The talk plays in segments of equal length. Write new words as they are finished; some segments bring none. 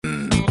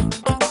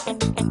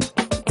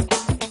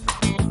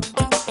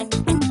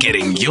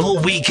Getting your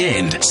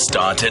weekend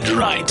started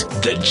right.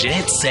 The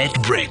Jet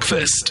Set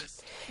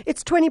Breakfast.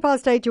 It's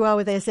 8:20. You are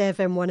with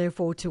SAFM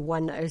 104 to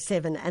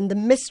 107. And the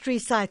mystery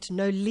site,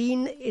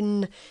 Nolene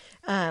in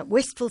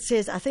Westville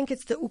says, I think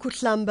it's the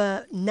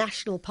Ukuhlamba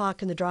National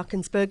Park in the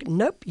Drakensberg.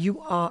 Nope, you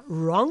are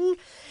wrong.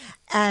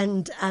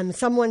 And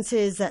someone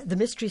says that the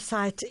mystery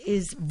site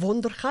is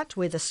Wondergat,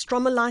 where the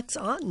Strommelights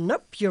are.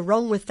 Nope, you're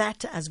wrong with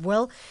that as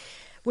well.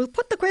 We'll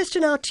put the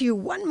question out to you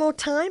one more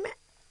time.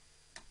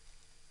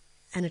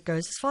 And it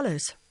goes as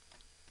follows.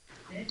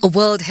 A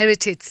World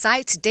Heritage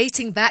Site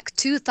dating back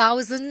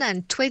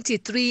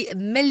 2,023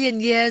 million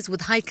years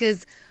with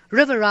hikers,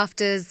 river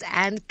rafters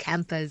and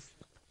campers.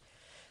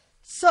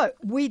 So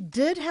we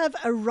did have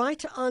a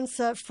right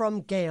answer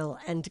from Gail,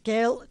 and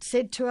Gail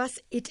said to us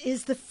it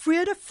is the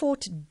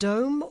Vredefort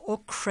Dome or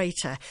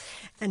crater.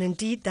 And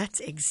indeed, that's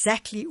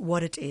exactly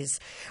what it is.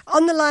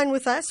 On the line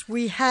with us,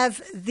 we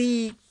have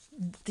the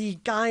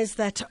guys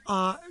that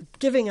are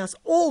giving us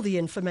all the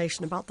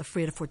information about the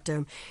Vredefort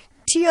Dome.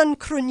 TIAAN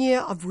KRONJE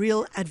of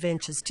Real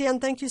Adventures.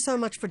 TIAAN, thank you so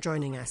much for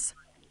joining us.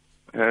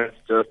 It's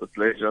just a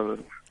pleasure.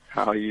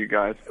 How are you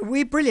guys?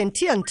 We're brilliant.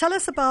 TIAAN, tell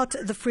us about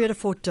the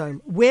Vredefort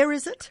Dome. Where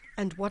is it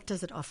and what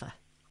does it offer?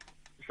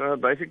 So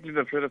basically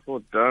the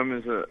Vredefort Dome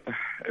is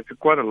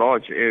quite a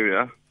large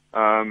area.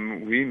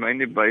 We're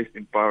mainly based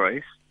in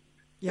Parys,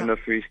 in the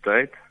Free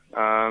State.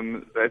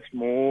 That's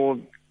more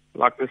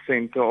like the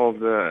center of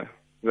the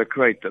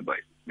crater,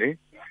 basically.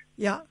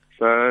 Yeah.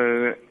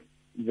 So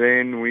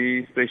then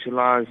we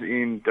specialize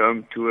in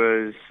dome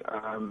tours,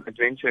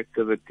 adventure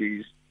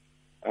activities,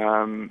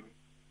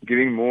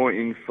 giving more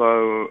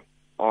info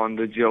on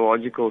the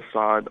geological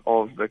side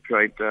of the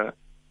crater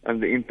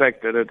and the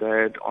impact that it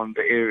had on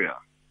the area.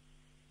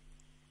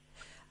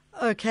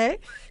 Okay.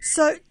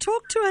 So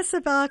talk to us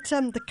about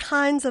the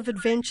kinds of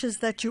adventures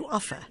that you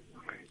offer.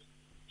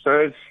 So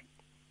it's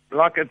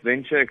like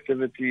adventure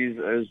activities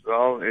as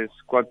well. It's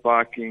quad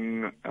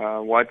biking,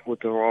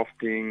 whitewater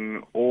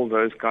rafting, all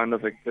those kind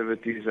of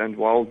activities. And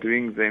while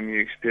doing them,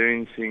 you're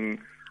experiencing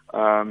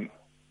to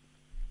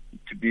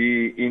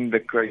be in the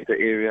crater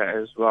area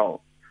as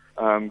well,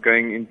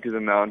 going into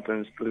the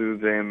mountains through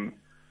them,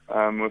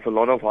 with a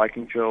lot of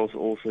hiking trails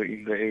also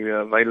in the area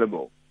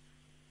available.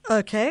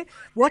 Okay.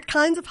 What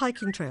kinds of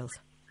hiking trails?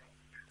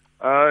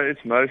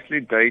 It's mostly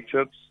day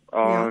trips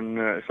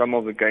on some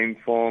of the game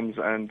farms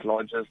and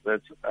lodges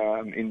that's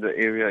in the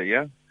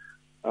area,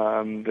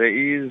 There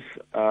is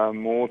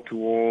more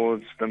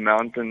towards the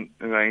mountain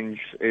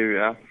range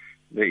area.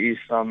 There is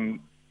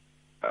some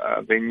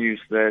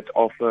venues that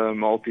offer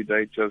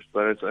multi-day trips,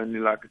 but it's only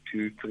like a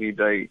 2-3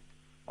 day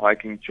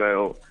hiking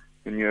trail,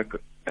 and you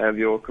have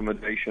your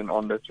accommodation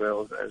on the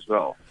trails as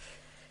well.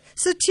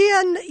 So,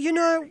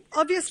 TIAAN,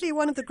 obviously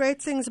one of the great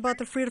things about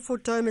the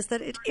Vredefort Dome is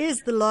that it is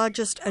the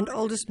largest and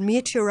oldest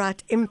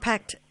meteorite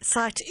impact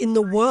site in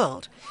the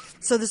world.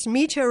 So this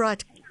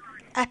meteorite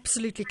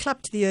absolutely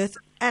clapped the earth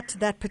at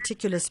that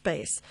particular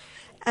space.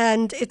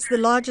 And it's the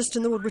largest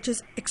in the world, which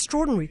is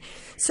extraordinary.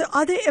 So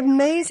are there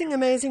amazing,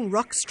 amazing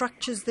rock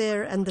structures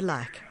there and the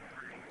like?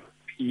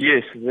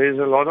 Yes, there's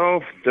a lot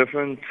of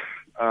different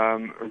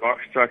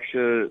rock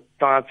structure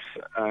types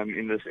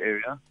in this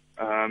area.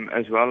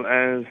 As well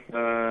as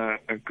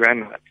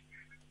granite.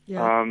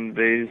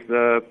 There's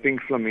the pink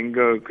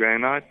flamingo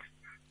granite.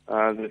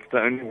 That's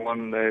the only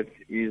one that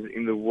is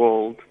in the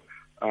world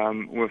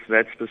with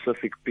that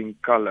specific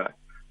pink color.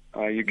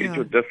 You get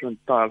your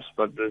different types,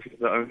 but this is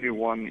the only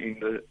one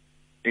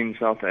in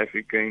South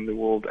Africa in the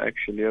world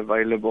actually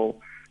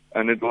available.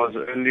 And it was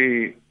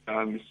early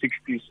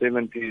 60s,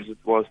 70s.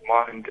 It was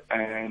mined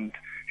and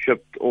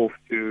shipped off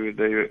to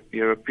the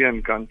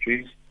European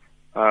countries.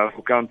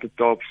 For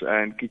countertops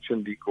and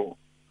kitchen decor.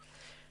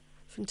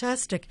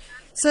 Fantastic.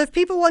 So if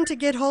people want to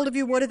get hold of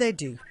you, what do they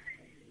do?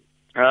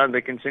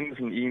 They can send us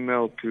an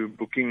email to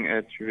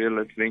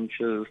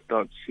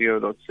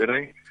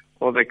booking@realadventures.co.za,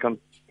 or they can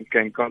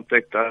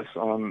contact us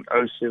on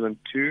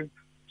 072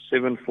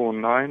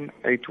 749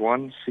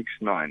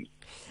 8169.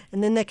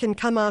 And then they can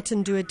come out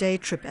and do a day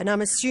trip. And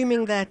I'm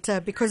assuming that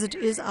because it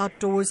is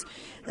outdoors,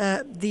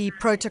 the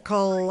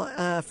protocol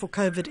for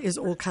COVID is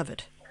all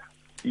covered.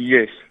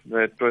 Yes,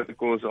 the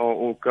protocols are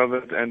all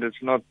covered, and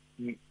it's not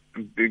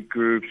big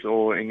groups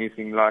or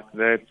anything like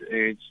that.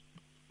 It's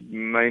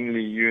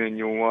mainly you and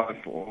your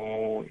wife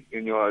or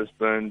and your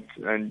husband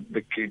and the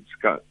kids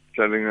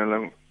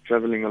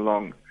traveling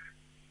along.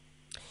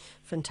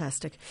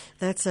 Fantastic.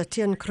 That's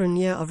TIAAN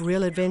KRONJE of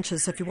Real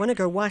Adventures. So if you want to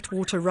go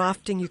whitewater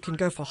rafting, you can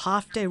go for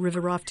half-day river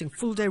rafting,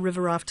 full-day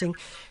river rafting,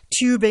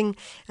 tubing,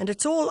 and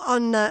it's all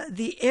on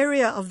the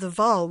area of the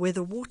Vaal where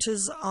the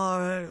waters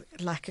are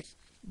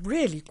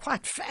really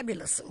quite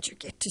fabulous, and you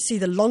get to see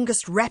the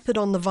longest rapid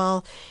on the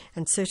Vaal,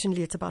 and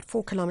certainly it's about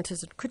 4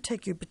 kilometers. It could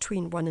take you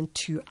between 1 and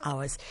 2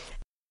 hours.